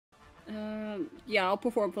Yeah, I'll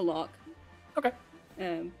perform for Locke. Okay.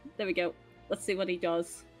 There we go. Let's see what he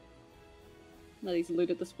does. Now he's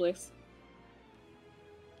looted this place.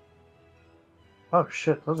 Oh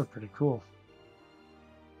shit, those are pretty cool.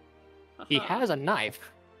 He has a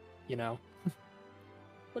knife, you know.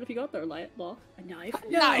 What have you got there, Locke? A knife?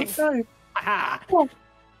 Knife! Knife. Aha!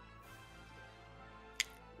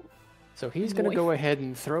 So he's going to go ahead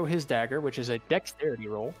and throw his dagger, which is a dexterity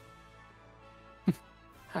roll.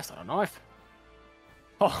 That's not a knife.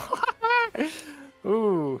 Oh.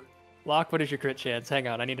 Ooh. Locke, what is your crit chance? Hang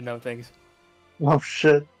on, I need to know things. Oh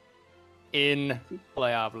shit.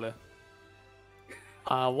 Inplayable.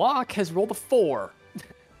 Locke has rolled a 4.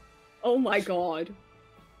 Oh my god.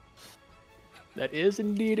 That is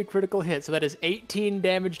indeed a critical hit, so that is 18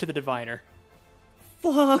 damage to the diviner.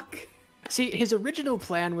 Fuck! See, his original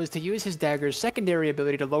plan was to use his dagger's secondary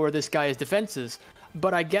ability to lower this guy's defenses,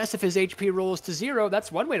 but I guess if his HP rolls to 0,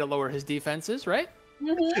 that's one way to lower his defenses, right?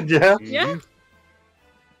 Mm-hmm. Yeah. Yeah.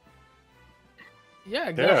 Yeah,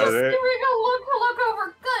 Yeah, Just here we go. Look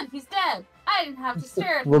over. Good, he's dead. I didn't have to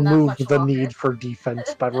stare at him that Remove much the longer. need for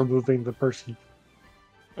defense by removing the person.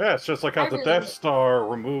 Yeah, it's just like how the Death Star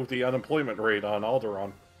removed the unemployment rate on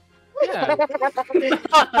Alderaan. Yeah.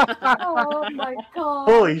 Oh my god.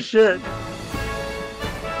 Holy shit.